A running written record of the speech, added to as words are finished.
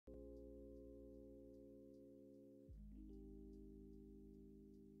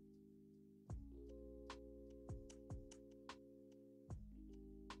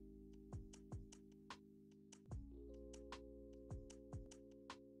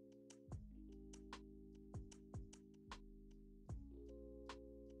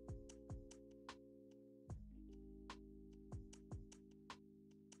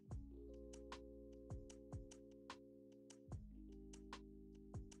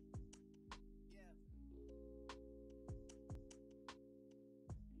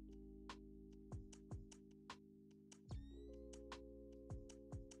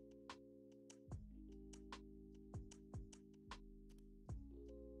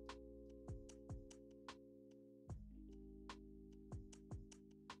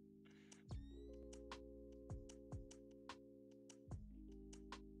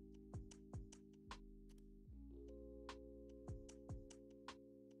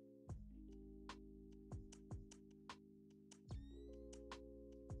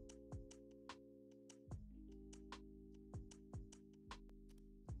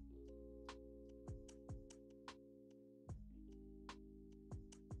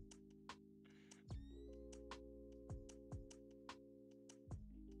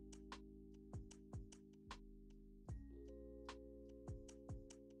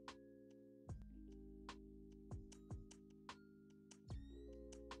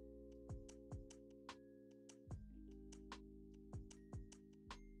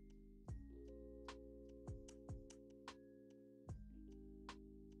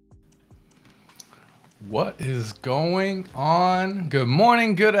What is going on? Good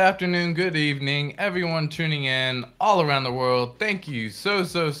morning, good afternoon, good evening, everyone tuning in all around the world. Thank you so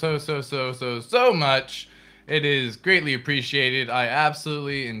much. It is greatly appreciated. I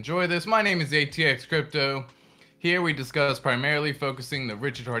absolutely enjoy this. My name is ATX Crypto. Here we discuss primarily focusing the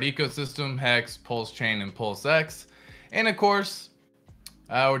Richard Heart ecosystem, Hex, Pulsechain, and PulseX. And of course,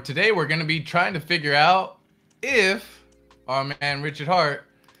 today we're going to be trying to figure out if our man Richard Heart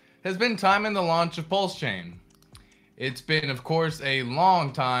has been timing the launch of Pulsechain. It's been, of course, a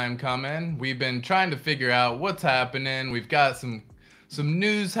long time coming. We've been trying to figure out what's happening. We've got some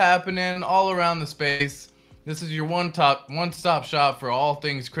news happening all around the space. This is your one-stop shop for all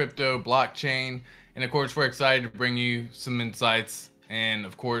things crypto, blockchain, and of course, we're excited to bring you some insights. And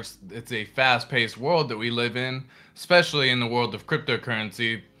of course, it's a fast-paced world that we live in, especially in the world of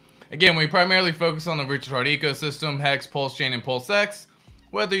cryptocurrency. Again, we primarily focus on the Richard Heart ecosystem, Hex, Pulsechain, and PulseX.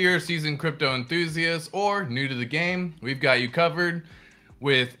 Whether you're a seasoned crypto enthusiast or new to the game, we've got you covered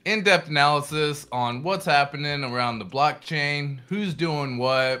with in-depth analysis on what's happening around the blockchain, who's doing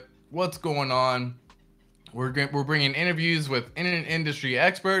what's going on. We're bringing interviews with industry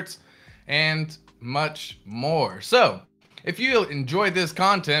experts and much more. So, if you enjoyed this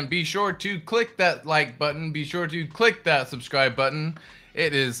content, be sure to click that like button. Be sure to click that subscribe button.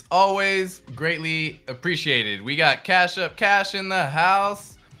 It is always greatly appreciated. We got Cash Up Cash in the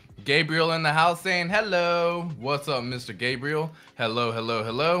house. Gabriel in the house saying hello. What's up, Mr. Gabriel? Hello, hello,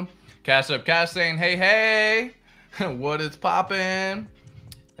 hello. Cash Up Cash saying hey, hey. What is poppin'?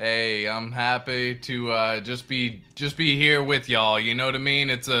 Hey, I'm happy to just be here with y'all. You know what I mean?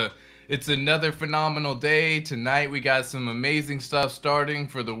 It's another phenomenal day. Tonight we got some amazing stuff starting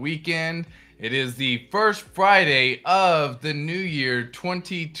for the weekend. It is the first Friday of the new year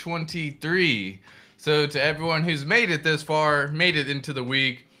 2023. So to everyone who's made it this far, made it into the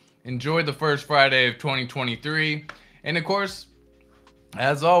week, enjoy the first Friday of 2023. And of course,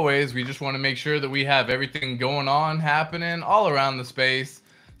 as always, we just want to make sure that we have everything going on, happening all around the space.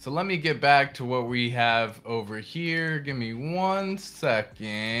 So let me get back to what we have over here. Give me 1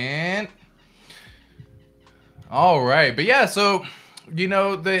 second. All right, but yeah, so you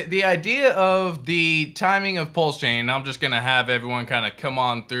know, the idea of the timing of Pulsechain, I'm just going to have everyone kind of come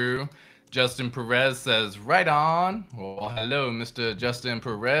on through. Justin Perez says, right on. Well, hello, Mr. Justin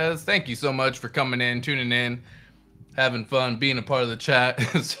Perez. Thank you so much for coming in, tuning in, having fun, being a part of the chat.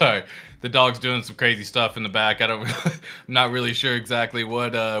 Sorry, the dog's doing some crazy stuff in the back. I'm not really sure exactly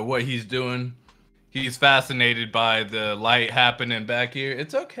what he's doing. He's fascinated by the light happening back here.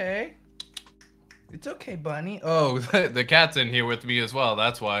 It's okay. It's okay, bunny. Oh, the cat's in here with me as well.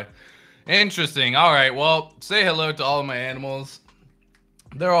 That's why. Interesting. All right. Well, say hello to all of my animals.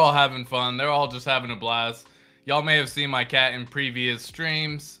 They're all having fun. They're all just having a blast. Y'all may have seen my cat in previous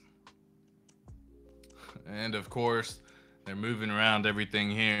streams. And of course, they're moving around everything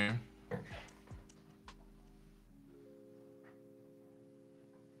here.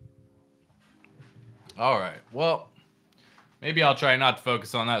 All right. Well, maybe I'll try not to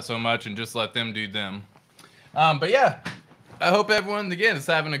focus on that so much and just let them do them. But yeah, I hope everyone, again, is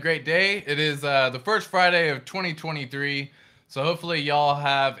having a great day. It is the first Friday of 2023. So hopefully y'all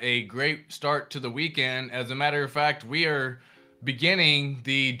have a great start to the weekend. As a matter of fact, we are beginning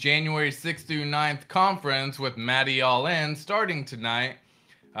the January 6th through 9th conference with Maddie All In starting tonight.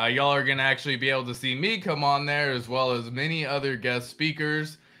 Y'all are going to actually be able to see me come on there as well as many other guest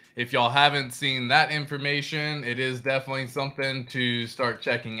speakers. If y'all haven't seen that information, it is definitely something to start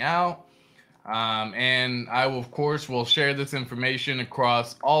checking out. And I will, of course, will share this information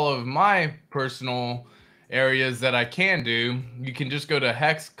across all of my personal areas that I can do. You can just go to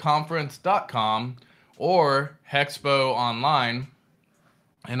hexconference.com or Hexpo online,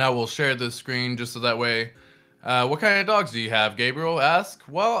 and I will share this screen just so that way. What kind of dogs do you have? Gabriel asks.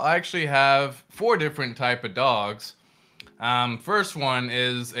 Well, I actually have 4 different type of dogs. First one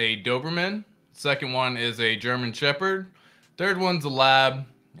is a Doberman. Second one is a German Shepherd. Third one's a Lab.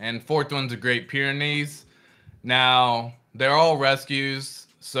 And fourth one's a Great Pyrenees. Now, they're all rescues,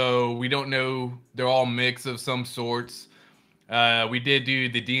 so we don't know. They're all mix of some sorts. We did do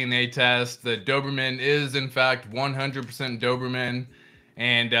the DNA test. The Doberman is, in fact, 100% Doberman.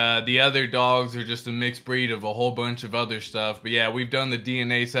 And the other dogs are just a mixed breed of a whole bunch of other stuff. But yeah, we've done the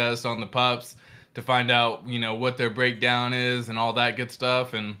DNA test on the pups to find out, you know, what their breakdown is and all that good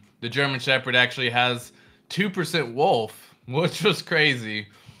stuff. And the German Shepherd actually has 2% wolf, which was crazy.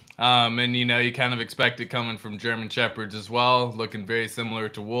 And, you know, you kind of expect it coming from German Shepherds as well, looking very similar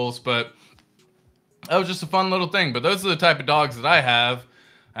to wolves. But that was just a fun little thing. But those are the type of dogs that I have.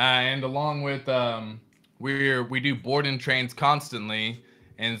 And along with, we do board and trains constantly.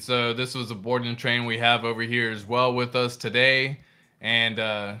 And so this was a board and train we have over here as well with us today. And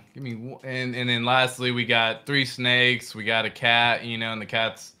and then lastly, we got 3 snakes. We got a cat, you know, and the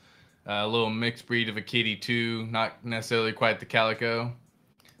cat's a little mixed breed of a kitty too, not necessarily quite the calico.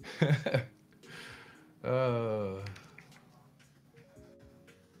 uh,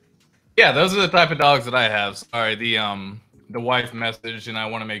 yeah, those are the type of dogs that I have. Sorry, the wife message, and I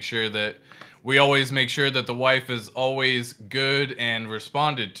want to make sure that we always make sure that the wife is always good and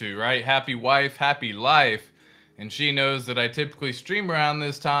responded to, right? Happy wife, happy life. And she knows that I typically stream around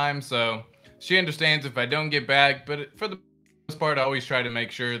this time, so she understands if I don't get back. But for the most part, I always try to make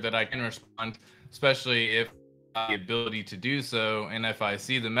sure that I can respond, especially if I have the ability to do so and if I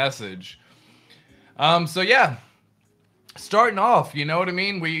see the message. So yeah, starting off, you know what I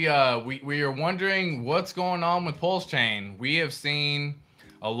mean? We are wondering what's going on with Pulsechain. We have seen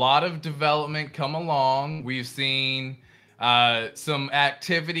a lot of development come along. We've seen some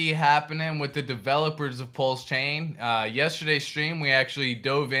activity happening with the developers of Pulsechain. Yesterday's stream, we actually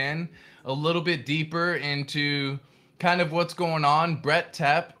dove in a little bit deeper into kind of what's going on. Brett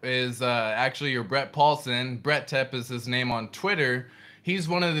Tepp is actually, or Brett Paulson. Brett Tepp is his name on Twitter. He's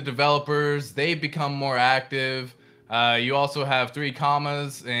one of the developers. They've become more active. You also have 3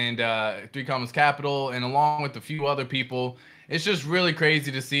 commas and 3 commas capital, and along with a few other people. It's just really crazy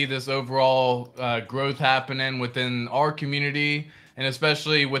to see this overall growth happening within our community, and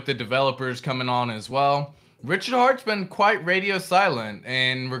especially with the developers coming on as well. Richard Hart's been quite radio silent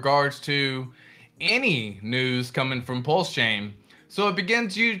in regards to any news coming from Pulsechain. So it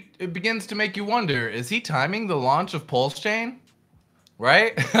begins to make you wonder, is he timing the launch of Pulsechain?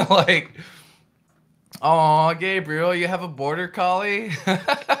 Right? Like, oh, Gabriel, you have a border collie?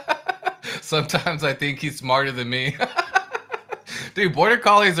 Sometimes I think he's smarter than me. Dude, border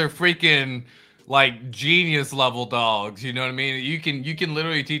collies are freaking like genius level dogs. You know what I mean? You can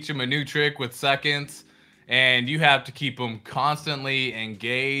literally teach them a new trick with seconds, and you have to keep them constantly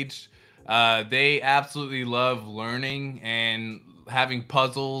engaged. They absolutely love learning and having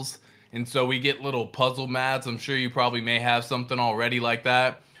puzzles, and so we get little puzzle mats. I'm sure you probably may have something already like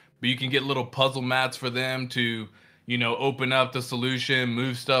that, but you can get little puzzle mats for them to, you know, open up the solution,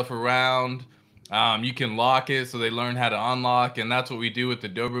 move stuff around. You can lock it so they learn how to unlock, and that's what we do with the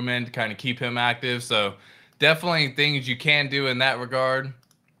Doberman to kind of keep him active. So definitely things you can do in that regard.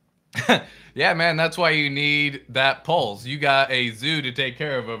 Yeah, man, that's why you need that Pulse. You got a zoo to take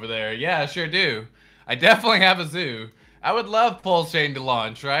care of over there. Yeah, I sure do. I definitely have a zoo. I would love Pulsechain to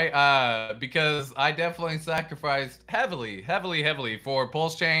launch, right? Because I definitely sacrificed heavily for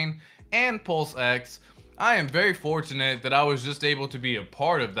Pulsechain and Pulse X. I am very fortunate that I was just able to be a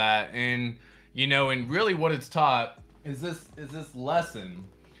part of that, and you know, and really what it's taught is this lesson,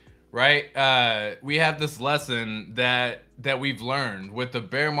 right? We have this lesson that we've learned with the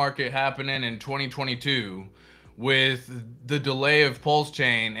bear market happening in 2022, with the delay of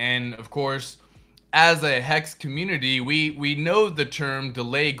Pulsechain, and of course, as a Hex community, we know the term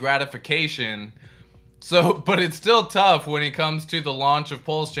delay gratification. So, but it's still tough when it comes to the launch of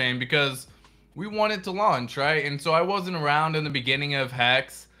Pulsechain because we want it to launch, right? And so I wasn't around in the beginning of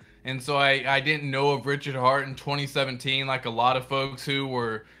Hex. And so I didn't know of Richard Hart in 2017, like a lot of folks who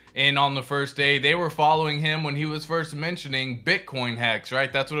were in on the first day. They were following him when he was first mentioning Bitcoin Hex,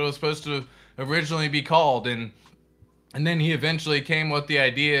 right? That's what it was supposed to originally be called. And then he eventually came with the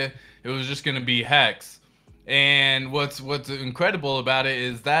idea it was just going to be Hex. And what's incredible about it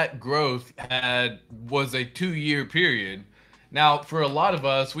is that growth was a 2-year period. Now, for a lot of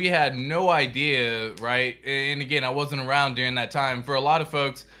us, we had no idea, right? And again, I wasn't around during that time. For a lot of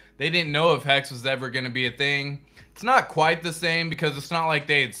folks, they didn't know if Hex was ever going to be a thing. It's not quite the same because it's not like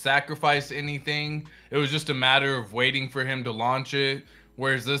they had sacrificed anything. It was just a matter of waiting for him to launch it.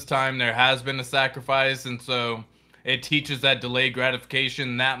 Whereas this time there has been a sacrifice, and so it teaches that delayed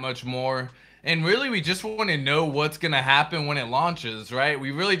gratification that much more. And really, we just want to know what's going to happen when it launches, right?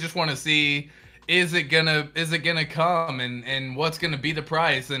 We really just want to see, is it gonna come, and what's gonna be the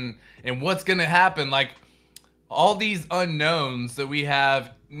price, and what's gonna happen. Like, all these unknowns that we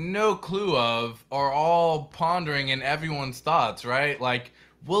have no clue of are all pondering in everyone's thoughts, right? Like,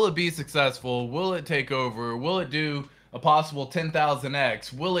 will it be successful? Will it take over? Will it do a possible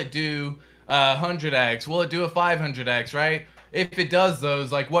 10,000x? Will it do 100x? Will it do a 500x, right? If it does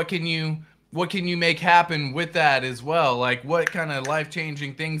those, like, what can you make happen with that as well? Like, what kind of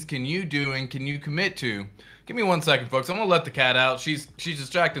life-changing things can you do and can you commit to? Give me 1 second, folks. I'm gonna let the cat out. She's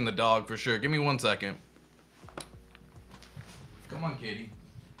distracting the dog for sure. Give me 1 second. Come on, Kitty.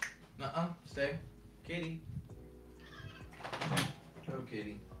 Stay. Kitty. Go,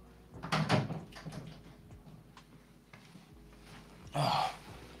 Kitty. Oh.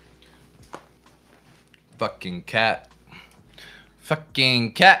 Fucking cat.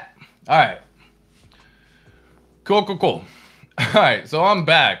 Fucking cat. All right. Cool. All right. So I'm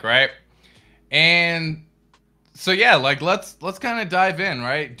back, right? And so yeah, like let's kind of dive in,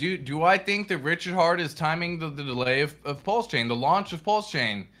 right? Do I think that Richard Hart is timing the delay of Pulsechain, the launch of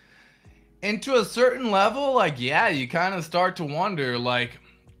Pulsechain? And to a certain level, like, yeah, you kind of start to wonder, like,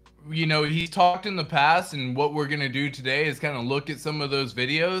 you know, he's talked in the past, and what we're gonna do today is kind of look at some of those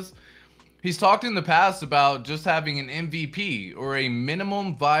videos. He's talked in the past about just having an MVP, or a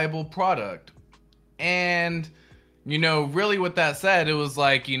minimum viable product. And, you know, really what that said, it was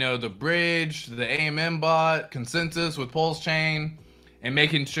like, you know, the bridge, the AMM bot, consensus with Pulsechain, and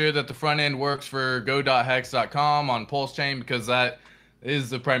making sure that the front end works for go.hex.com on Pulsechain, because that is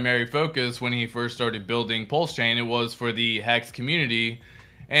the primary focus when he first started building Pulsechain. It was for the Hex community.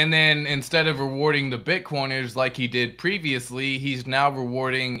 And then instead of rewarding the Bitcoiners like he did previously, he's now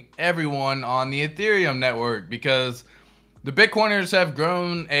rewarding everyone on the Ethereum network, because the Bitcoiners have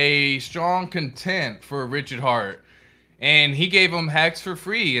grown a strong content for Richard Hart. And he gave them Hex for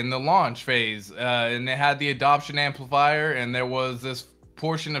free in the launch phase. And they had the adoption amplifier, and there was this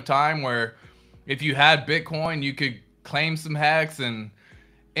portion of time where if you had Bitcoin, you could claim some Hex.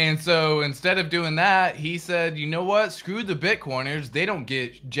 And so instead of doing that, he said, you know what? Screw the Bitcoiners. They don't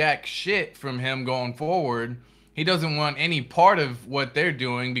get jack shit from him going forward. He doesn't want any part of what they're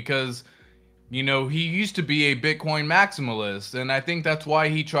doing, because, you know, he used to be a Bitcoin maximalist. And I think that's why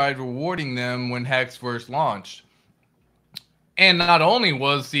he tried rewarding them when Hex first launched. And not only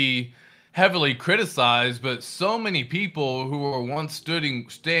was he heavily criticized, but so many people who were once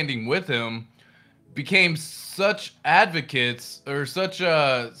standing with him became such advocates, or such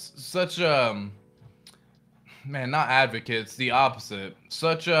man, not advocates, the opposite,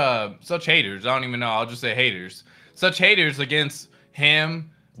 such haters. I don't even know, I'll just say haters. Such haters against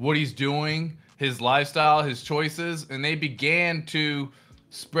him, what he's doing, his lifestyle, his choices, and they began to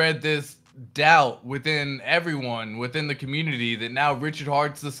spread this doubt within everyone within the community that now Richard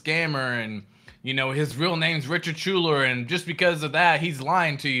Hart's the scammer, and, you know, his real name's Richard Schuler, and just because of that he's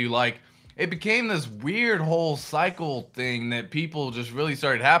lying to you. Like, it became this weird whole cycle thing that people just really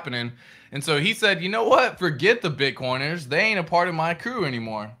started happening. And so he said, you know what, forget the Bitcoiners, they ain't a part of my crew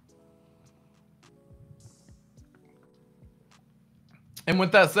anymore. And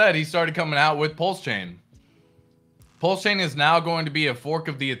with that said, he started coming out with Pulsechain. Pulsechain is now going to be a fork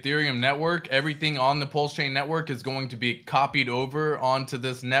of the Ethereum network. Everything on the Pulsechain network is going to be copied over onto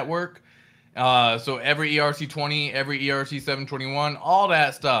this network. So every ERC20, every ERC721, all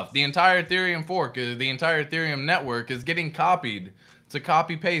that stuff, the entire Ethereum fork, the entire Ethereum network is getting copied. It's a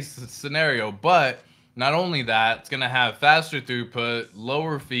copy-paste scenario. But not only that, it's going to have faster throughput,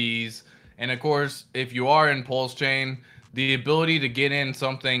 lower fees, and of course, if you are in Pulsechain, the ability to get in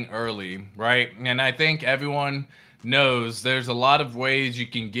something early, right? And I think everyone knows there's a lot of ways you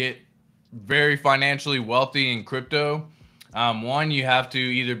can get very financially wealthy in crypto. One, you have to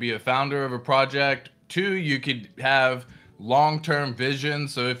either be a founder of a project. Two, you could have long-term vision.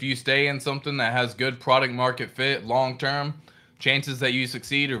 So if you stay in something that has good product market fit long-term, chances that you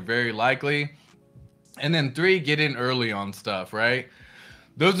succeed are very likely. And then three, get in early on stuff, right?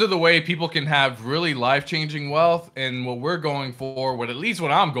 Those are the way people can have really life-changing wealth. And what we're going for, at least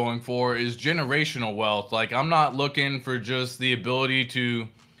what I'm going for, is generational wealth. Like, I'm not looking for just the ability to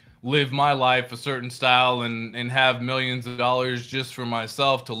live my life a certain style and have millions of dollars just for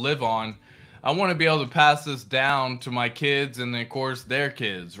myself to live on. I want to be able to pass this down to my kids and, of course, their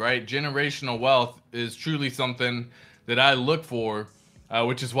kids, right? Generational wealth is truly something that I look for.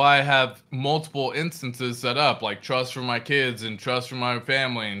 Which is why I have multiple instances set up, like trust for my kids and trust for my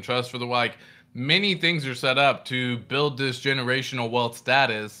family and trust for the, like, many things are set up to build this generational wealth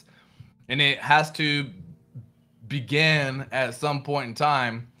status. And it has to begin at some point in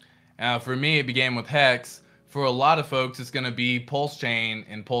time. For me, it began with Hex. For a lot of folks, it's going to be Pulsechain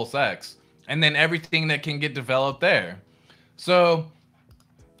and PulseX. And then everything that can get developed there. So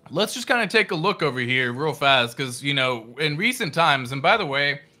let's just kind of take a look over here real fast, because, you know, in recent times, and by the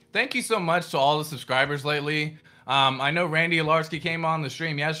way, thank you so much to all the subscribers lately. I know Randy Alarski came on the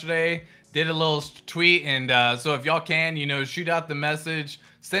stream yesterday, did a little tweet, and so if y'all can, you know, shoot out the message,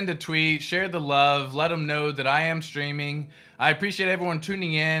 send a tweet, share the love, let them know that I am streaming. I appreciate everyone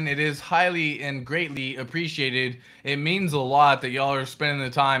tuning in. It is highly and greatly appreciated. It means a lot that y'all are spending the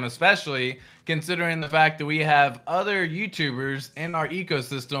time, especially considering the fact that we have other YouTubers in our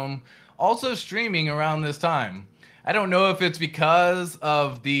ecosystem also streaming around this time. I don't know if it's because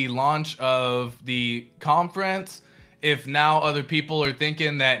of the launch of the conference, if now other people are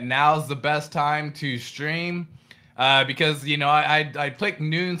thinking that now's the best time to stream, because, you know, I click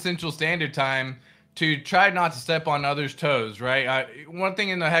noon Central Standard Time to try not to step on others' toes, right? One thing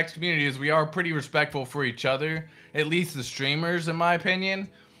in the Hex community is we are pretty respectful for each other, at least the streamers, in my opinion.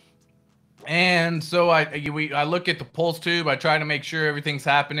 And so I look at the Pulse Tube, I try to make sure everything's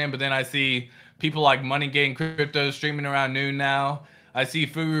happening, but then I see people like Money Game Crypto streaming around noon now. I see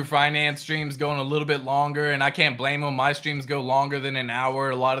Furu Finance streams going a little bit longer, and I can't blame them. My streams go longer than an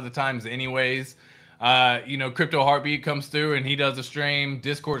hour a lot of the times anyways. You know, Crypto Heartbeat comes through and he does a stream.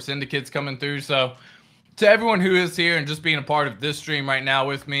 Discord Syndicate's coming through. So to everyone who is here and just being a part of this stream right now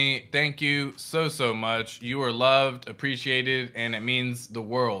with me, thank you so much. You are loved, appreciated, and it means the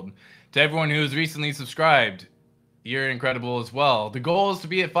world. To everyone who has recently subscribed, you're incredible as well. The goal is to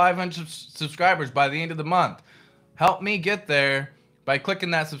be at 500 subscribers by the end of the month. Help me get there by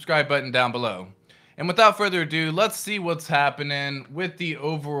clicking that subscribe button down below. And without further ado, let's see what's happening with the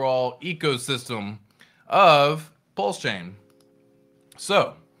overall ecosystem of Pulsechain.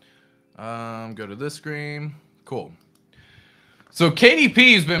 So, go to this screen. Cool. So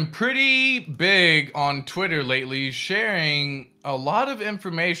KDP has been pretty big on Twitter lately, sharing a lot of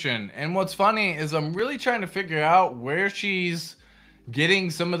information. And what's funny is I'm really trying to figure out where she's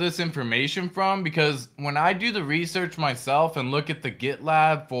getting some of this information from, because when I do the research myself and look at the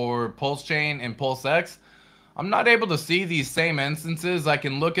GitLab for Pulsechain and PulseX, I'm not able to see these same instances. I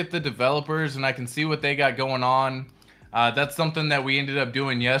can look at the developers and I can see what they got going on. That's something that we ended up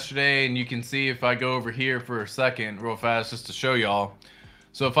doing yesterday, and you can see if I go over here for a second real fast just to show y'all.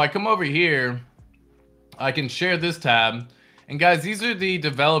 So if I come over here, I can share this tab. And guys, these are the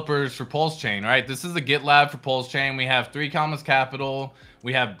developers for Pulsechain, right? This is the GitLab for Pulsechain. We have 3 Commas Capital,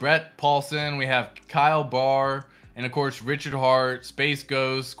 we have Brett Paulson, we have Kyle Barr, and of course Richard Hart, Space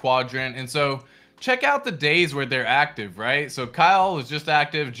Ghost, Quadrant. And so check out the days where they're active, right? So Kyle was just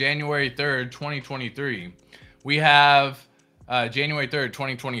active January 3rd, 2023. We have January 3rd,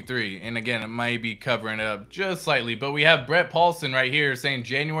 2023. And again, it might be covering it up just slightly, but we have Brett Paulson right here saying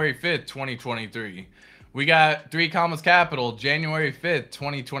January 5th, 2023. We got 3 Commas Capital, January 5th,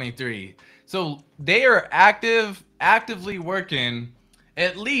 2023. So they are actively working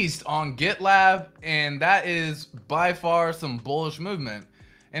at least on GitLab, and that is by far some bullish movement.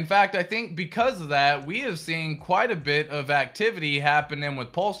 In fact, I think because of that, we have seen quite a bit of activity happening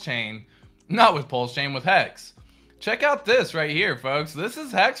with Pulsechain. Not with Pulsechain, with Hex. Check out this right here, folks. This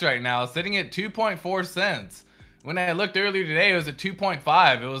is Hex right now, sitting at 2.4 cents. When I looked earlier today, it was at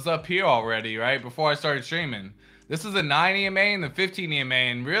 2.5. It was up here already, right, before I started streaming. This is a 9 EMA and the 15 EMA,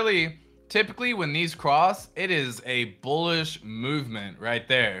 and really, typically when these cross, it is a bullish movement right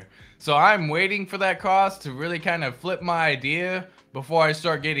there. So I'm waiting for that cross to really kind of flip my idea before I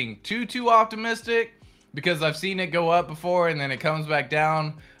start getting too optimistic, because I've seen it go up before and then it comes back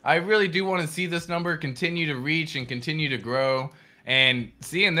down. I really do want to see this number continue to reach and continue to grow. And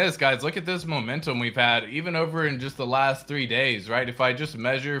seeing this, guys, look at this momentum we've had even over in just the last 3 days, right? If I just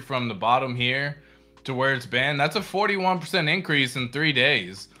measure from the bottom here to where it's been, that's a 41% increase in 3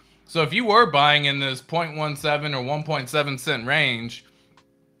 days. So if you were buying in this 0.17 or 1.7 cent range,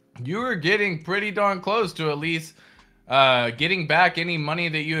 you were getting pretty darn close to at least getting back any money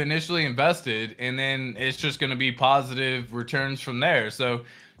that you initially invested, and then it's just going to be positive returns from there. So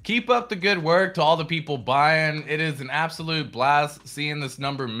keep up the good work to all the people buying. It is an absolute blast seeing this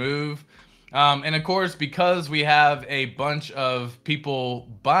number move. And of course, because we have a bunch of people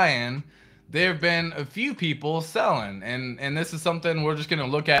buying, there have been a few people selling. And this is something we're just going to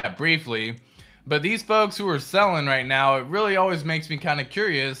look at briefly. But these folks who are selling right now, it really always makes me kind of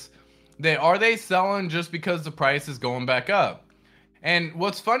curious. Are they selling just because the price is going back up? And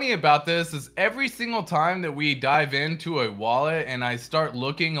what's funny about this is every single time that we dive into a wallet and I start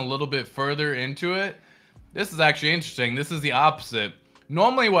looking a little bit further into it, this is actually interesting. This is the opposite.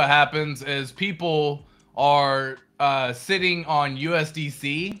 Normally what happens is people are sitting on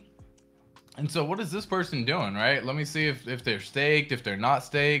USDC. And so what is this person doing, right? Let me see if they're staked, if they're not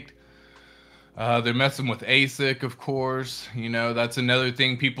staked. They're messing with ASIC, of course. You know, that's another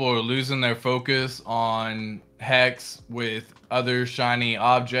thing. People are losing their focus on Hex with other shiny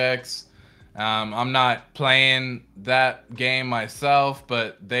objects. I'm not playing that game myself,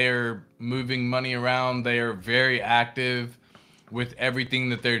 but they're moving money around. They are very active with everything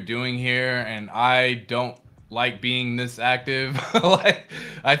that they're doing here, and I don't like being this active. Like,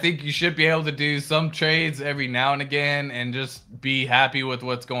 I think you should be able to do some trades every now and again and just be happy with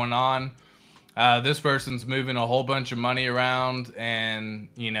what's going on. This person's moving a whole bunch of money around, and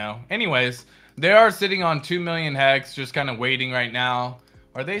you know, anyways, they are sitting on 2 million Hex, just kind of waiting right now.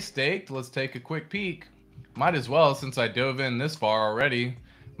 Are they staked? Let's take a quick peek. Might as well, since I dove in this far already,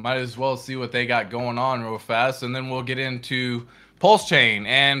 might as well see what they got going on real fast, and then we'll get into Pulsechain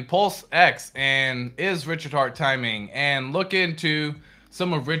and Pulse X and is Richard Hart timing, and look into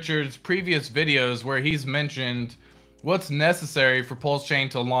some of Richard's previous videos where he's mentioned what's necessary for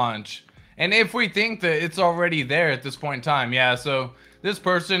Pulsechain to launch. And if we think that it's already there at this point in time, yeah, so this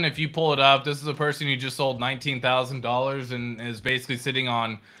person, if you pull it up, this is a person who just sold $19,000 and is basically sitting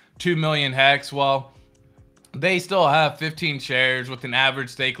on 2 million hex. Well, they still have 15 shares with an average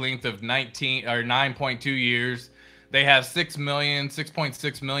stake length of 19 or 9.2 years. They have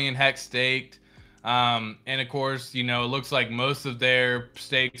 6.6 million hex staked. And of course, you know, it looks like most of their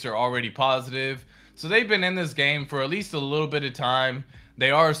stakes are already positive. So they've been in this game for at least a little bit of time.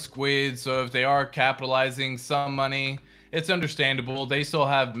 They are squids, so if they are capitalizing some money, it's understandable. They still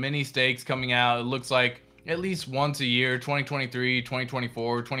have many stakes coming out. It looks like at least once a year, 2023,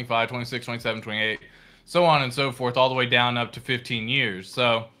 2024, 25, 26, 27, 28, so on and so forth, all the way down up to 15 years.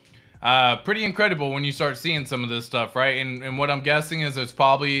 So pretty incredible when you start seeing some of this stuff, right? And what I'm guessing is it's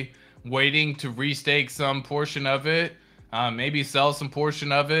probably waiting to restake some portion of it, maybe sell some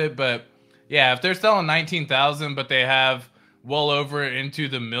portion of it. But yeah, if they're selling 19,000, but they have well over into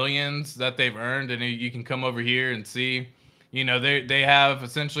the millions that they've earned, and you can come over here and see, you know, they have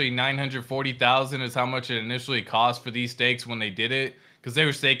essentially 940,000 is how much it initially cost for these stakes when they did it, because they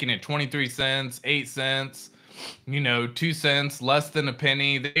were staking at 23 cents, 8 cents, you know, 2 cents, less than a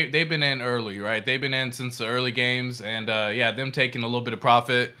penny. They've been in early, right? They've been in since the early games, and yeah, them taking a little bit of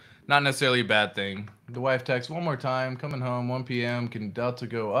profit, not necessarily a bad thing. The wife texts one more time, coming home, 1 p.m. Can Delta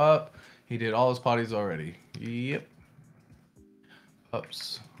go up? He did all his potties already. Yep.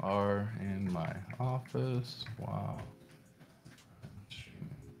 Pups are in my office. Wow.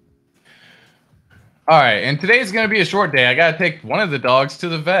 All right, and today's going to be a short day. I got to take one of the dogs to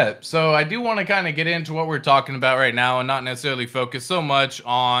the vet. So I do want to kind of get into what we're talking about right now and not necessarily focus so much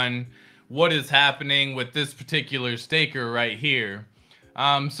on what is happening with this particular staker right here.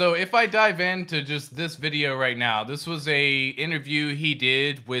 So if I dive into just this video right now, this was a interview he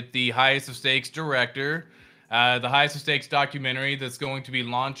did with the Highest of Stakes director, the Highest of Stakes documentary that's going to be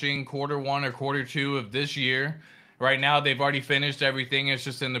launching Q1 or Q2 of this year. Right now, they've already finished everything. It's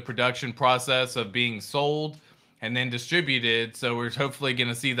just in the production process of being sold and then distributed. So we're hopefully going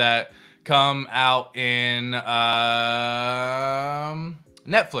to see that come out in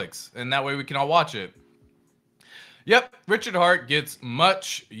Netflix, and that way we can all watch it. Yep, Richard Hart gets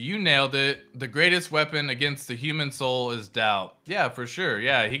much. You nailed it. The greatest weapon against the human soul is doubt. Yeah, for sure.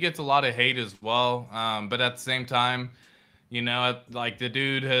 Yeah, he gets a lot of hate as well. But at the same time, you know, like the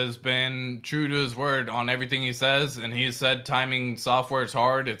dude has been true to his word on everything he says. And he said timing software is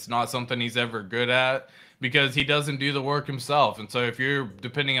hard. It's not something he's ever good at because he doesn't do the work himself. And so if you're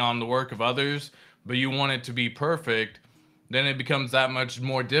depending on the work of others, but you want it to be perfect, then it becomes that much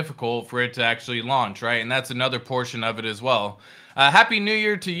more difficult for it to actually launch, right? And that's another portion of it as well. Happy New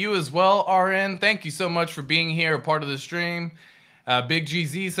Year to you as well, RN. Thank you so much for being here, a part of the stream. Big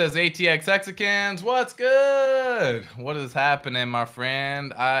GZ says, ATX Hexicans, what's good? What is happening, my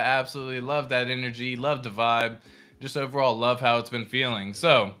friend? I absolutely love that energy, love the vibe, just overall love how it's been feeling.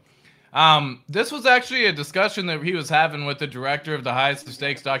 So, this was actually a discussion that he was having with the director of the Highest of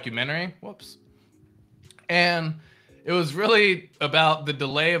Stakes documentary. Whoops. And it was really about the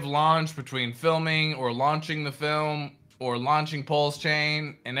delay of launch between filming or launching the film or launching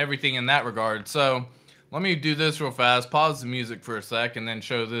Pulsechain and everything in that regard. So let me do this real fast, pause the music for a sec, and then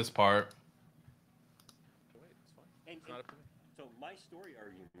show this part. And so my story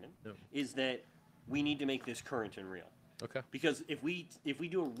argument is that we need to make this current and real. Okay. Because if we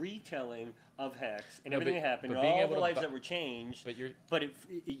do a retelling of Hex and everything that happened, and all the lives that were changed,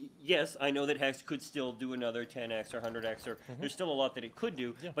 yes, I know that Hex could still do another 10x or 100x, or there's still a lot that it could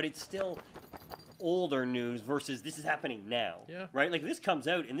do, but it's still older news versus this is happening now, right? Like this comes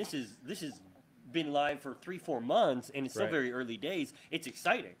out and this is been live for 3-4 months and it's still very early days. It's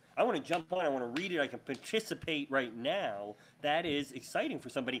exciting. I want to jump on. I want to read it. I can participate right now. That is exciting for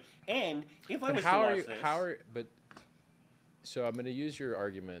somebody. And if I was to watch this, so I'm going to use your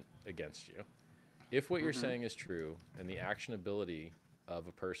argument against you. If what you're saying is true, and the actionability of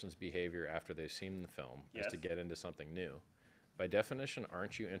a person's behavior after they've seen the film is to get into something new, by definition,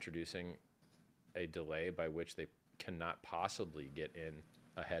 aren't you introducing a delay by which they cannot possibly get in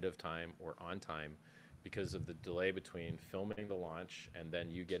ahead of time or on time because of the delay between filming the launch and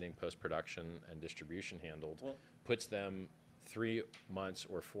then you getting post-production and distribution handled, puts them 3 months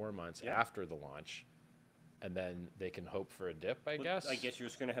or 4 months after the launch? And then they can hope for a dip, I guess. I guess you're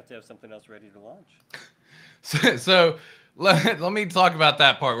just going to have something else ready to launch. So let me talk about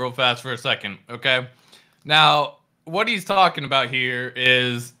that part real fast for a second, okay? Now, what he's talking about here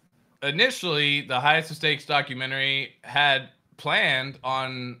is initially the Highest of Stakes documentary had planned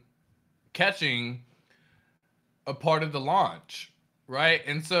on catching a part of the launch, right?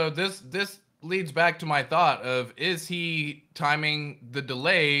 And so this leads back to my thought of, is he timing the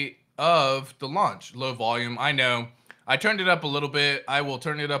delay of the launch? Low volume, I know. I turned it up a little bit. I will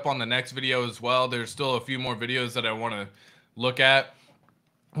turn it up on the next video as well. There's still a few more videos that I want to look at.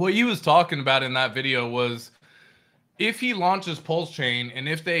 What he was talking about in that video was, if he launches Pulsechain, and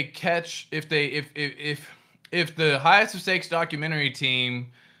if they catch, if the Highest of Stakes documentary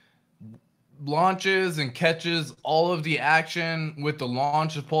team launches and catches all of the action with the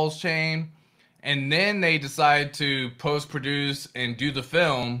launch of Pulsechain, and then they decide to post-produce and do the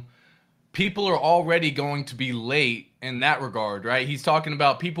film, people are already going to be late in that regard, right? He's talking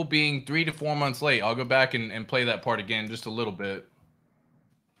about people being 3 to 4 months late. I'll go back and play that part again just a little bit.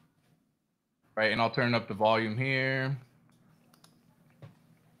 Right, and I'll turn up the volume here.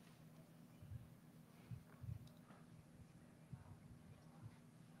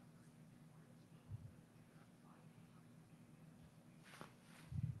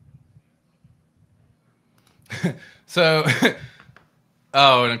 So,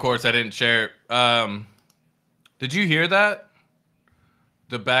 oh, and of course I didn't share it. Did you hear that?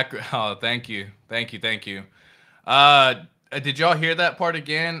 The background. Oh, thank you. Did y'all hear that part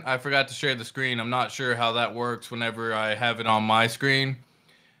again? I forgot to share the screen. I'm not sure how that works whenever I have it on my screen.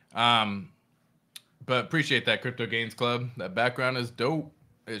 But appreciate that, Crypto Gains Club. That background is dope.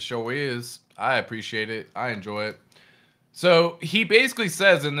 It sure is. I appreciate it. I enjoy it. So he basically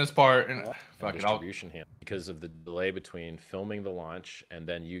says in this part, and distribution handle, because of the delay between filming the launch and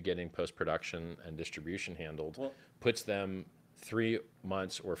then you getting post-production and distribution handled, puts them 3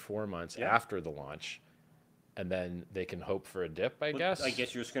 months or 4 months after the launch, and then they can hope for a dip, I guess. I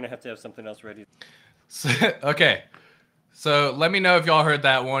guess you're just gonna have to have something else ready. Okay, so let me know if y'all heard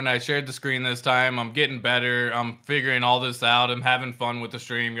that one. I shared the screen this time. I'm getting better. I'm figuring all this out. I'm having fun with the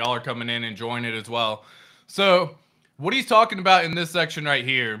stream. Y'all are coming in and enjoying it as well. So what he's talking about in this section right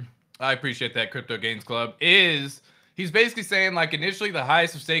here, I appreciate that, Crypto Gains Club, is he's basically saying, like, initially the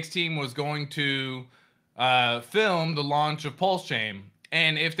Highest of Stakes team was going to film the launch of Pulsechain.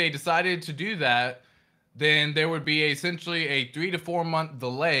 And if they decided to do that, then there would be essentially a 3 to 4 month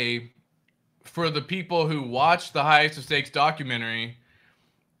delay for the people who watch the Highest of Stakes documentary,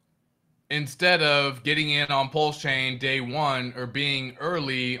 instead of getting in on Pulsechain day one or being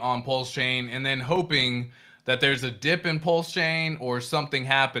early on Pulsechain and then hoping that there's a dip in Pulsechain or something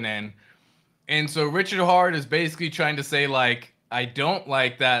happening. And so Richard Hart is basically trying to say, like, I don't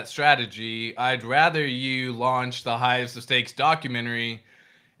like that strategy. I'd rather you launch the Highest of Stakes documentary,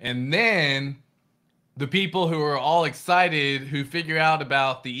 and then the people who are all excited, who figure out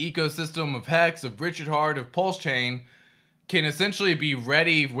about the ecosystem of Hex, of Richard Hart, of Pulsechain, can essentially be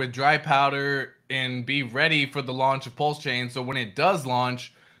ready with dry powder and be ready for the launch of Pulsechain. So when it does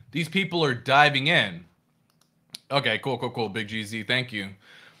launch, these people are diving in. Okay, cool, Big GZ, thank you.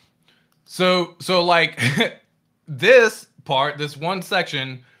 So like, this part, this one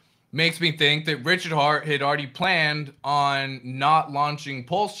section, makes me think that Richard Hart had already planned on not launching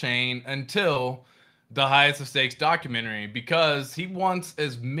Pulsechain until the Highest of Stakes documentary, because he wants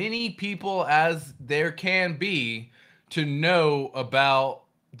as many people as there can be to know about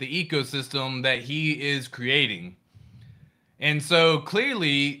the ecosystem that he is creating. And so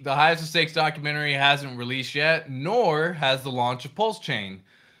clearly the Highest of Stakes documentary hasn't released yet, nor has the launch of Pulsechain.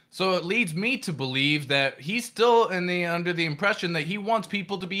 So it leads me to believe that he's still under the impression that he wants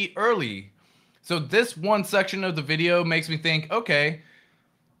people to be early. So this one section of the video makes me think, okay,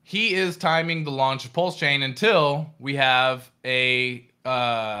 he is timing the launch of Pulsechain until we have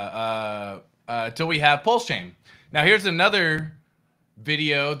Pulsechain. Now here's another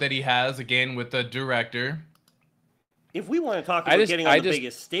video that he has, again with the director. If we want to talk about getting on the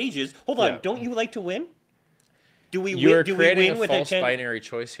biggest stages, hold on, don't you like to win? You're creating a false binary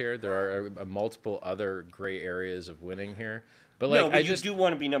choice here. There are multiple other gray areas of winning here. But like, no, but you do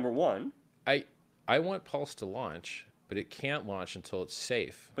want to be number one. I want Pulse to launch, but it can't launch until it's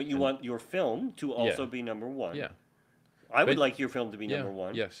safe. But you want your film to also be number one. Yeah. I would like your film to be number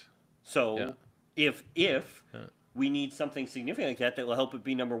one. Yes. So if we need something significant like that will help it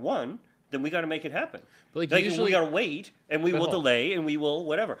be number one, then we got to make it happen. But like usually, we got to wait, and we will delay, and we will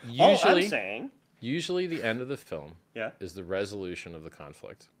whatever. All I'm saying. Usually the end of the film is the resolution of the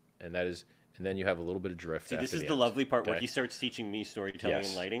conflict. And then you have a little bit of drift. See, this is the lovely part where he starts teaching me storytelling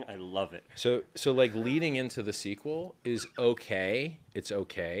and lighting. I love it. So like leading into the sequel is okay. It's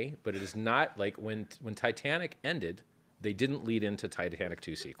okay, but it is not like when Titanic ended, they didn't lead into Titanic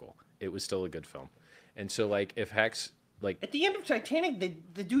 2 sequel. It was still a good film. And so like if Hex, like at the end of Titanic,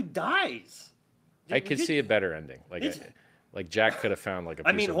 the dude dies. I could see a better ending. Like Like Jack could have found like a piece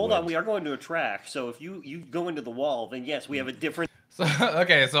I mean, of hold wood. on. We are going to a track. So if you go into the wall, then yes, we have a different. So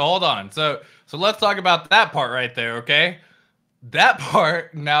okay, so hold on. So let's talk about that part right there, okay? That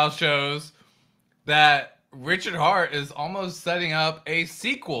part now shows that Richard Hart is almost setting up a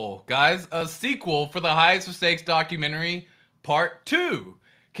sequel, guys, a sequel for the Highest of Stakes documentary part 2.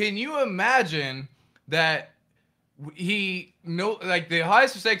 Can you imagine that like the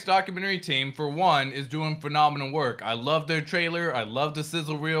Highest of Stakes documentary team, for one, is doing phenomenal work. I love their trailer. I love the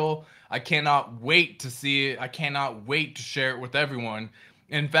sizzle reel. I cannot wait to see it. I cannot wait to share it with everyone.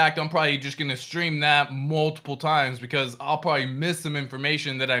 In fact, I'm probably just going to stream that multiple times because I'll probably miss some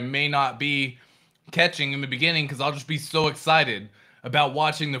information that I may not be catching in the beginning because I'll just be so excited about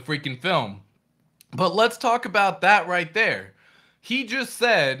watching the freaking film. But let's talk about that right there. He just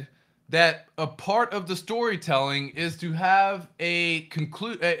said that a part of the storytelling is to have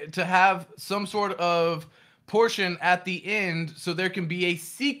to have some sort of portion at the end so there can be a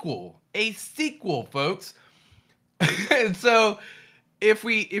sequel, folks. And so if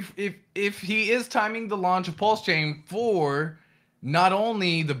he is timing the launch of Pulsechain for not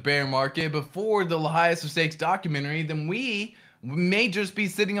only the bear market but for the Highest of Stakes documentary, then we may just be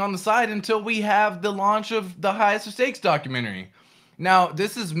sitting on the side until we have the launch of the Highest of Stakes documentary. Now,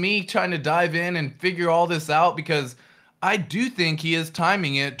 this is me trying to dive in and figure all this out because I do think he is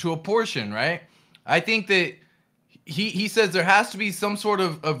timing it to a portion, right? I think that he says there has to be some sort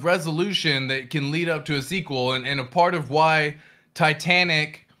of resolution that can lead up to a sequel, and a part of why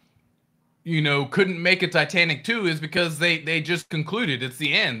Titanic, couldn't make a Titanic 2 is because they just concluded. It's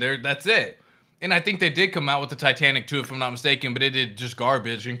the end. That's it. And I think they did come out with the Titanic 2, if I'm not mistaken, but it did just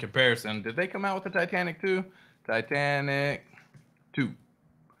garbage in comparison. Did they come out with the Titanic 2? Titanic 2.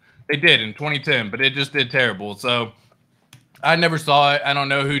 They did in 2010, but it just did terrible. So I never saw it. I don't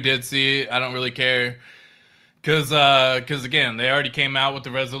know who did see it. I don't really care. Because again, they already came out with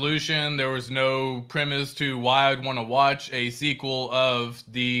the resolution. There was no premise to why I'd want to watch a sequel of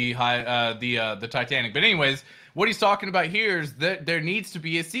the Titanic. But anyways, what he's talking about here is that there needs to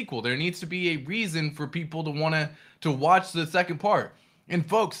be a sequel. There needs to be a reason for people to want to watch the second part. And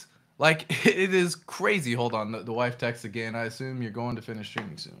folks, like, it is crazy. Hold on, the wife texts again. I assume you're going to finish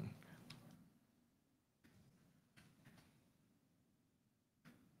streaming soon.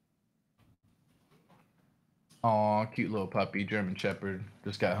 Aw, cute little puppy, German Shepherd,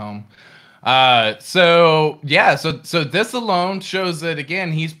 just got home. So this alone shows that,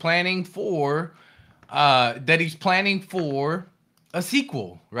 again, he's planning for a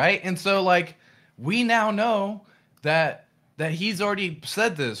sequel, right? And so, like, we now know that he's already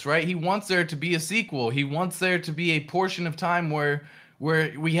said this, right? He wants there to be a sequel. He wants there to be a portion of time where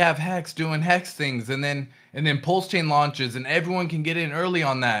we have Hex doing Hex things, and then Pulsechain launches, and everyone can get in early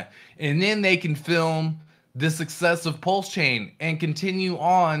on that, and then they can film the success of Pulsechain and continue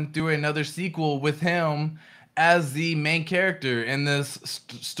on through another sequel with him as the main character in this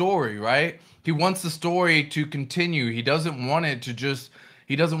story, right? He wants the story to continue. He doesn't want it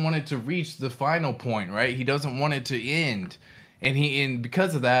to reach the final point, right? He doesn't want it to end. And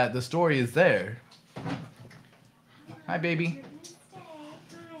because of that, the story is there. Hi, baby.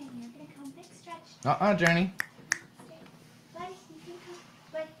 Journey.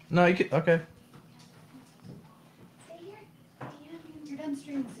 No, you can. Okay. You're done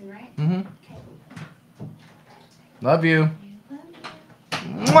streaming soon, right? Mm-hmm. Okay. Love you.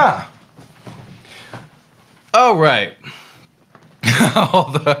 Mwah! All right.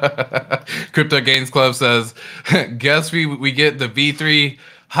 The Crypto Gains Club says, guess we get the V3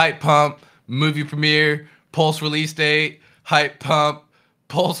 hype pump, movie premiere, Pulse release date, hype pump,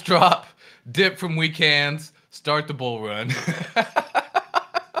 Pulse drop, dip from weekends, start the bull run.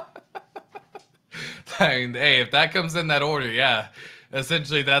 I mean, hey, if that comes in that order, yeah.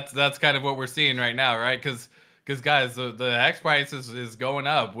 Essentially, that's kind of what we're seeing right now, right? Because guys, the Hex price is going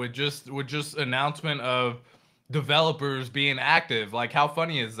up with just announcement of developers being active. Like, how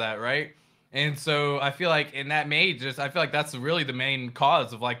funny is that, right? And so I feel like, and that may just, I feel like that's really the main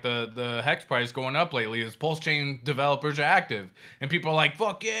cause of like the Hex price going up lately is Pulsechain developers are active, and people are like,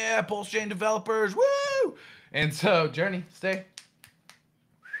 fuck yeah, Pulsechain developers, woo! And so Journey, stay,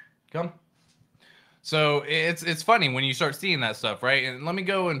 come. So it's funny when you start seeing that stuff, right? And let me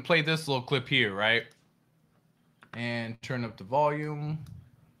go and play this little clip here, right? And turn up the volume.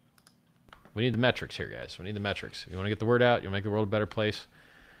 We need the metrics here, guys. We need the metrics. If you want to get the word out, you'll make the world a better place.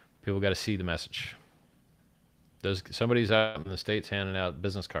 People got to see the message. Somebody's out in the States handing out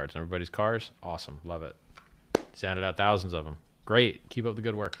business cards in everybody's cars. Awesome. Love it. He's handed out thousands of them. Great. Keep up the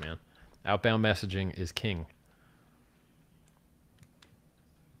good work, man. Outbound messaging is king.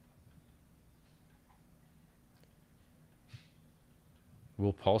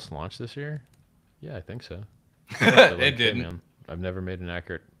 Will Pulse launch this year? Yeah, I think so. It didn't. Man, I've never made an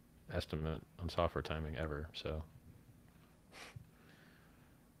accurate estimate on software timing ever, so.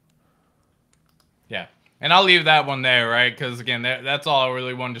 Yeah. And I'll leave that one there, right? Because, again, that's all I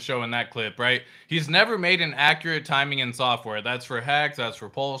really wanted to show in that clip, right? He's never made an accurate timing in software. That's for Hex, that's for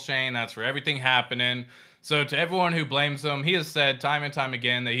Pulsechain, that's for everything happening. So to everyone who blames him, he has said time and time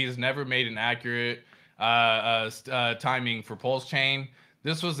again that he's never made an accurate timing for Pulsechain.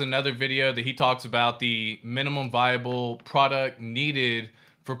 This was another video that he talks about the minimum viable product needed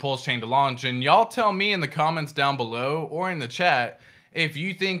for Pulsechain to launch. And y'all tell me in the comments down below or in the chat if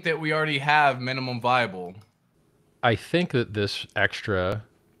you think that we already have minimum viable. I think that this extra,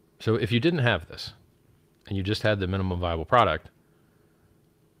 so if you didn't have this and you just had the minimum viable product,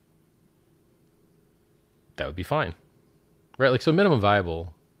 that would be fine, right? Like, so minimum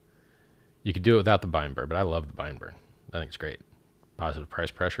viable, you could do it without the buy and burn, but I love the buy and burn. I think it's great. Positive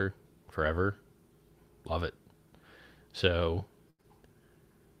price pressure forever. Love it. So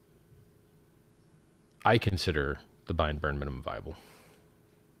I consider the buy and burn minimum viable.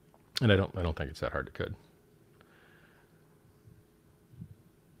 And I don't think it's that hard to code.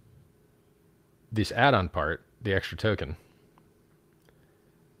 This add-on part, the extra token,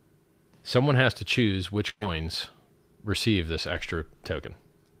 someone has to choose which coins receive this extra token.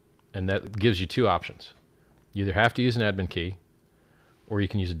 And that gives you two options. You either have to use an admin key or you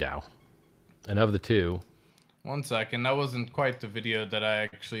can use a DAO. And of the two... 1 second, that wasn't quite the video that I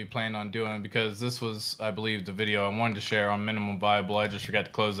actually planned on doing, because this was, I believe, the video I wanted to share on minimum viable. I just forgot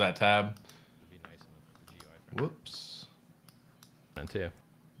to close that tab. Whoops. And too.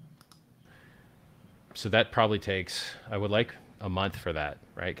 So that probably takes, I would like a month for that,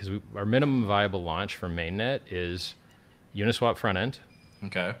 right? Because our minimum viable launch for mainnet is Uniswap front end.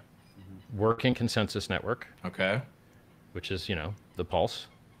 Okay. Working consensus network. Okay. Which is, you know, the Pulse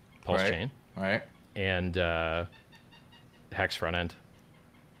right. chain. Right. And Hex front end.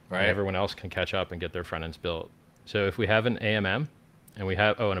 Right. And everyone else can catch up and get their front ends built. So if we have an AMM and we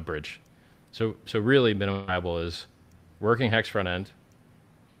have, and a bridge. So really minimum viable is working Hex front end,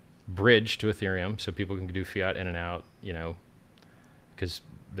 bridge to Ethereum so people can do fiat in and out, you know, because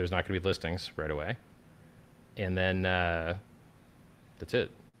there's not going to be listings right away. And then that's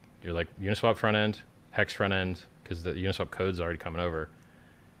it. You're like Uniswap front end, Hex front end, because the Uniswap code's already coming over.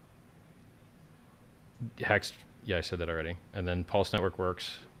 Hex, yeah, I said that already. And then Pulse Network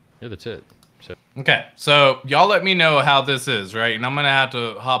works. Yeah, that's it. So okay, so y'all let me know how this is, right? And I'm gonna have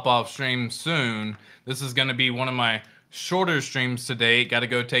to hop off stream soon. This is gonna be one of my shorter streams today. Got to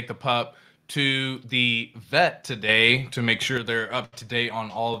go take the pup to the vet today to make sure they're up to date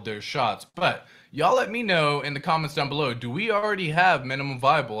on all of their shots. But y'all let me know in the comments down below. Do we already have minimum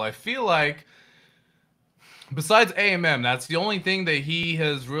viable? I feel like, besides AMM, that's the only thing that he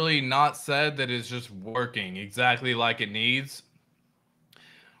has really not said that is just working exactly like it needs.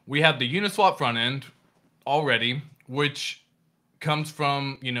 We have the Uniswap front end already, which comes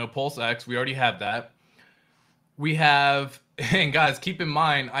from, you know, Pulse X. We already have that. We have, and guys, keep in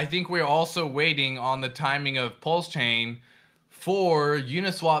mind, I think we're also waiting on the timing of Pulsechain for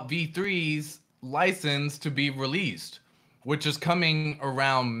Uniswap v3's license to be released, which is coming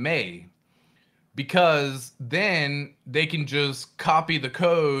around May. Because then they can just copy the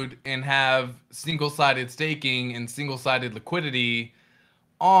code and have single-sided staking and single-sided liquidity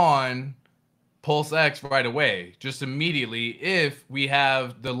on Pulse X right away, just immediately, if we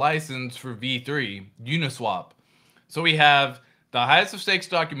have the license for V3, Uniswap. So we have the Highest of Stakes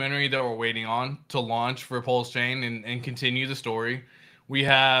documentary that we're waiting on to launch for Pulsechain and continue the story. We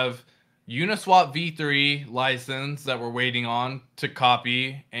have Uniswap v3 license that we're waiting on to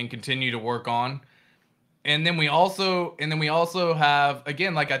copy and continue to work on. And then we also have,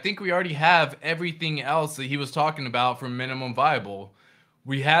 again, like, I think we already have everything else that he was talking about for minimum viable.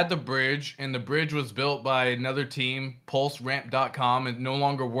 We had the bridge, and the bridge was built by another team, PulseRamp.com. It no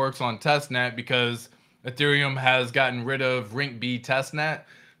longer works on testnet because Ethereum has gotten rid of RinkB testnet.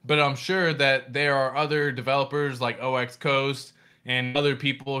 But I'm sure that there are other developers like OX Coast and other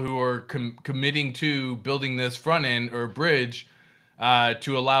people who are committing to building this front end or bridge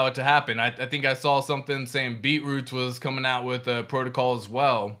to allow it to happen. I think I saw something saying Beetroots was coming out with a protocol as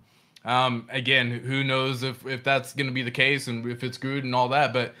well. Again, who knows if that's going to be the case and if it's good and all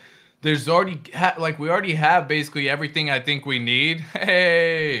that, but there's already we already have basically everything I think we need.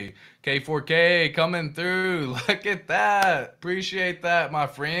 Hey, K4K coming through. Look at that. Appreciate that, my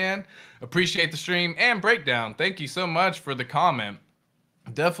friend. Appreciate the stream and breakdown. Thank you so much for the comment.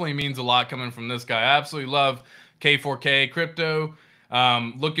 Definitely means a lot coming from this guy. I absolutely love K4K crypto.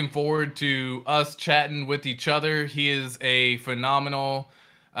 Looking forward to us chatting with each other. He is a phenomenal,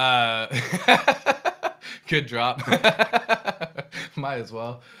 good drop. Might as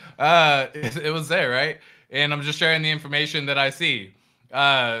well. It was there, right? And I'm just sharing the information that I see.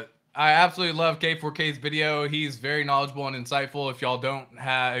 I absolutely love K4K's video. He's very knowledgeable and insightful. If y'all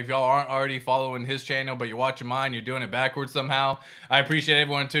aren't already following his channel, but you're watching mine, you're doing it backwards somehow. I appreciate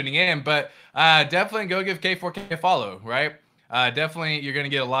everyone tuning in, but definitely go give K4K a follow, right? Definitely, you're going to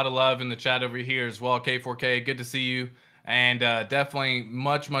get a lot of love in the chat over here as well. K4K, good to see you. And definitely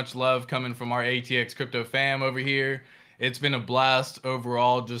much love coming from our ATX Crypto fam over here. It's been a blast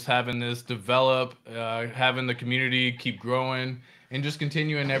overall, just having this develop, having the community keep growing, and just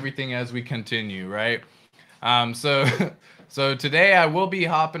continuing everything as we continue, right? So today I will be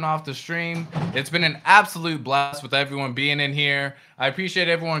hopping off the stream. It's been an absolute blast with everyone being in here. I appreciate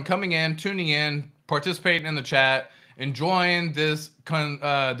everyone coming in, tuning in, participating in the chat, enjoying this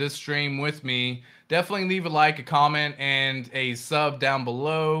stream with me. Definitely leave a like, a comment, and a sub down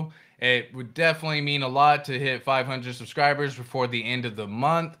below. It would definitely mean a lot to hit 500 subscribers before the end of the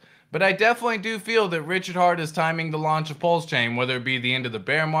month. But I definitely do feel that Richard Heart is timing the launch of Pulsechain, whether it be the end of the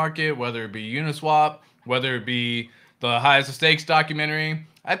bear market, whether it be Uniswap, whether it be the Highest of Stakes documentary.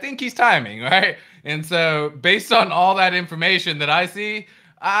 I think he's timing, right? And so based on all that information that I see,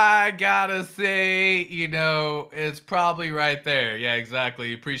 I gotta say, you know, it's probably right there. Yeah,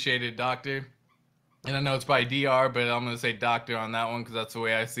 exactly. Appreciate it, Doctor. And I know it's by DR, but I'm going to say Doctor on that one because that's the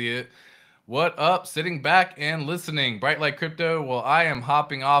way I see it. What up? Sitting back and listening. Bright Light Crypto. Well, I am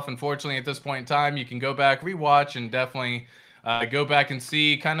hopping off, unfortunately, at this point in time. You can go back, rewatch, and definitely go back and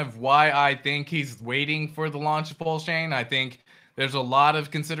see kind of why I think he's waiting for the launch of Pulsechain. I think there's a lot of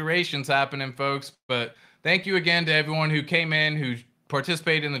considerations happening, folks. But thank you again to everyone who came in, who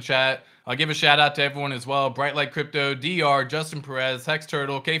participated in the chat. I'll give a shout out to everyone as well. Bright Light Crypto, DR, Justin Perez, Hex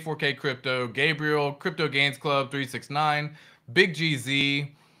Turtle, K4K Crypto, Gabriel, Crypto Gains Club 369, Big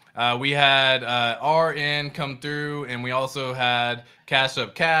GZ. We had RN come through, and we also had Cash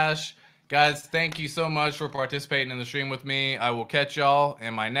Up Cash. Guys, thank you so much for participating in the stream with me. I will catch y'all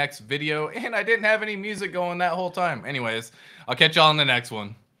in my next video. And I didn't have any music going that whole time. Anyways, I'll catch y'all in the next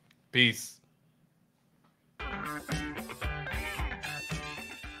one. Peace.